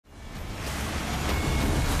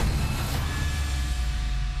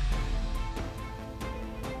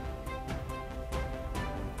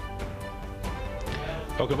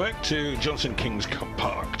Welcome back to Jonsson Kings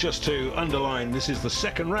Park. Just to underline, this is the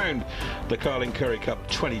second round, the Carling Currie Cup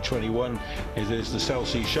 2021. It is the South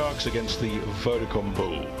Sea Sharks against the Vodacom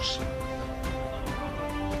Bulls.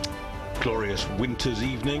 Glorious winter's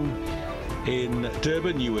evening in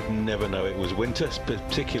Durban. You would never know it was winter,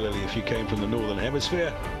 particularly if you came from the Northern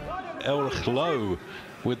Hemisphere. Elrich Lowe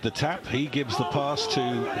with the tap. He gives the pass to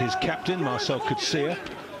his captain, Marcel Coetzee.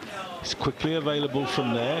 It's quickly available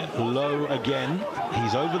from there. Low again.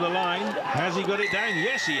 He's over the line. Has he got it down?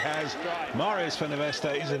 Yes, he has. Marius van der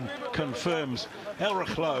Westhuizen confirms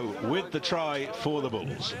Elrich Lowe with the try for the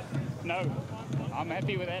Bulls. No, I'm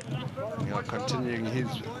happy with that. Yeah, continuing his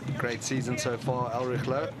great season so far, Elrich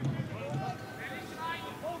Lowe.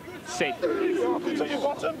 Set.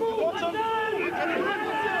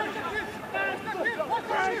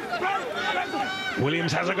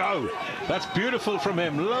 Williams has a go. That's beautiful from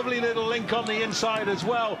him. Lovely little link on the inside as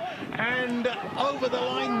well. And over the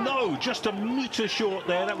line, no, just a metre short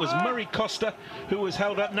there. That was Murray Costa who was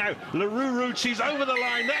held up. Now, Leroux Roots, he's over the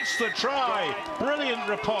line. That's the try. Brilliant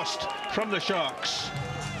riposte from the Sharks.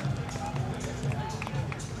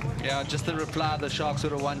 Yeah, just the reply the Sharks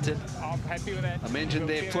would have wanted. I'm happy with that. I mentioned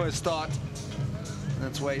their poor start.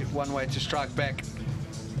 That's one way to strike back.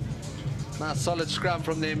 Nice solid scrum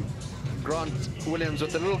from them. Grant Williams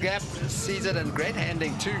with a little gap, sees it, and great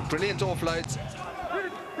handling too. Brilliant offloads.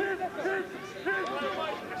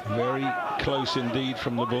 Very close indeed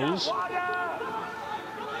from the Bulls.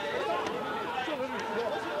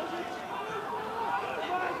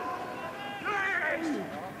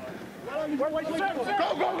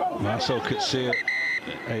 Marcel Coetzee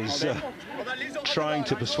is trying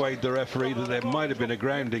to persuade the referee that there might have been a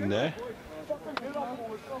grounding there.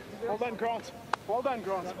 Well done, Grant. Well done,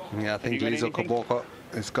 Grant. Yeah, I think Lizo Kaboko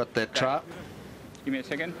has got that try. Give me a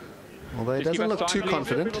second. Although he doesn't look too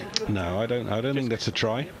confident. No, I don't think that's a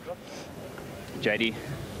try. JD.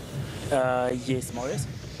 Yes, Marius.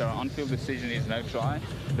 So on-field decision is no try.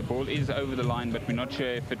 The ball is over the line, but we're not sure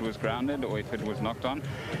if it was grounded or if it was knocked on.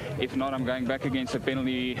 If not, I'm going back against a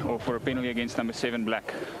penalty, or for a penalty against number 7,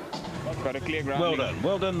 Black. Got a clear grounding.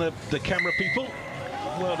 Well done the camera people.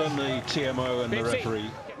 Well done the TMO and the referee.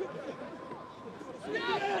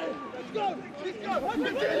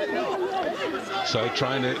 So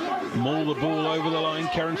trying to maul the ball over the line.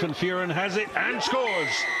 Karen van Vuren has it and scores.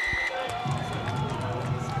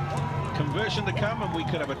 Conversion to come, and we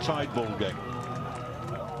could have a tied ball game.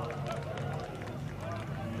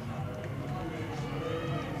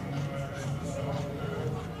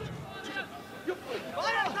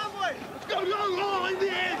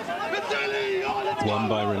 Won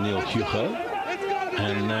by Reniel Hugo.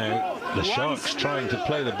 And now the Sharks trying to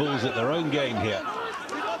play the Bulls at their own game here.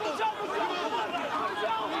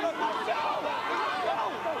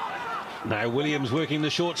 Now Williams working the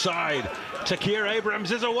short side. Takir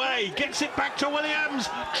Abrams is away, gets it back to Williams.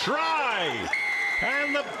 Try!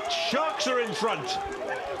 And the Sharks are in front.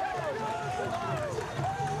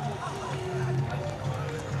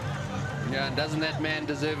 Yeah, and doesn't that man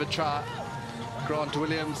deserve a try? Grant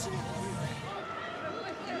Williams.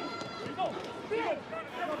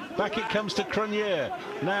 Back it comes to Cronier.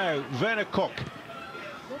 Now Werner Kok.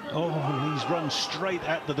 Oh, and he's run straight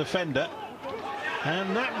at the defender.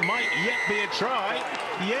 And that might yet be a try.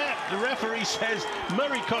 Yeah, the referee says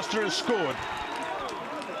Murray Costa has scored.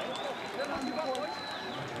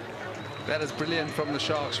 That is brilliant from the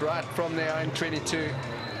Sharks, right from their own 22.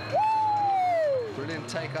 Brilliant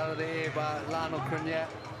take out of the air by Lionel Cronier.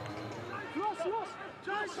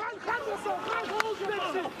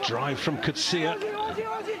 Drive from Coetzee.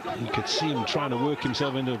 You could see him trying to work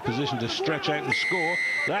himself into a position to stretch out the score.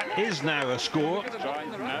 That is now a score.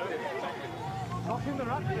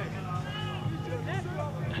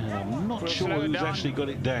 And I'm not sure who's actually got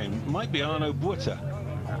it down. Might be Arno Buerta.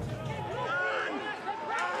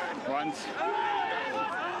 Once.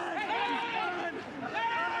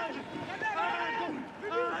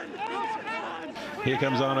 Here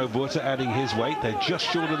comes Arno Buerta adding his weight. They're just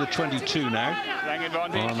short of the 22 now.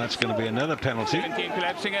 Oh, and that's going to be another penalty. 17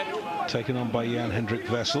 collapsing it. Taken on by Jan-Hendrik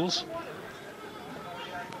Wessels.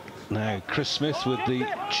 Now Chris Smith with the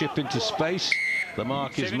chip into space. The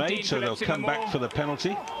mark is made, so they'll come back for the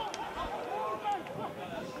penalty.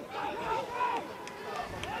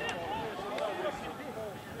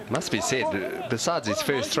 Must be said, besides his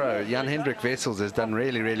first throw, Jan-Hendrik Wessels has done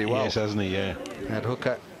really, really well. Yes, hasn't he? Yeah. At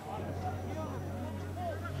hooker.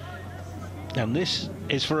 And this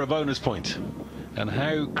is for a bonus point. And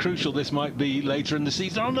how crucial this might be later in the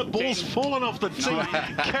season. Oh, the ball's fallen off the tee.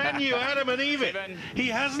 Can you Adam and Eve it? He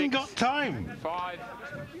hasn't got time. 5,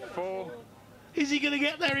 4, Is he going to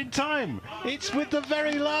get there in time? It's with the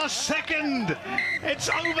very last second. It's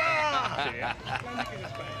over.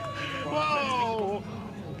 Whoa!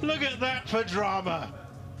 Look at that for drama.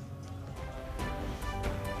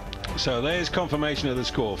 So there's confirmation of the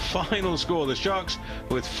score. Final score, the Sharks,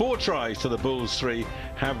 with 4 tries to the Bulls 3,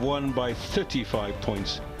 have won by 35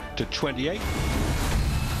 points to 28.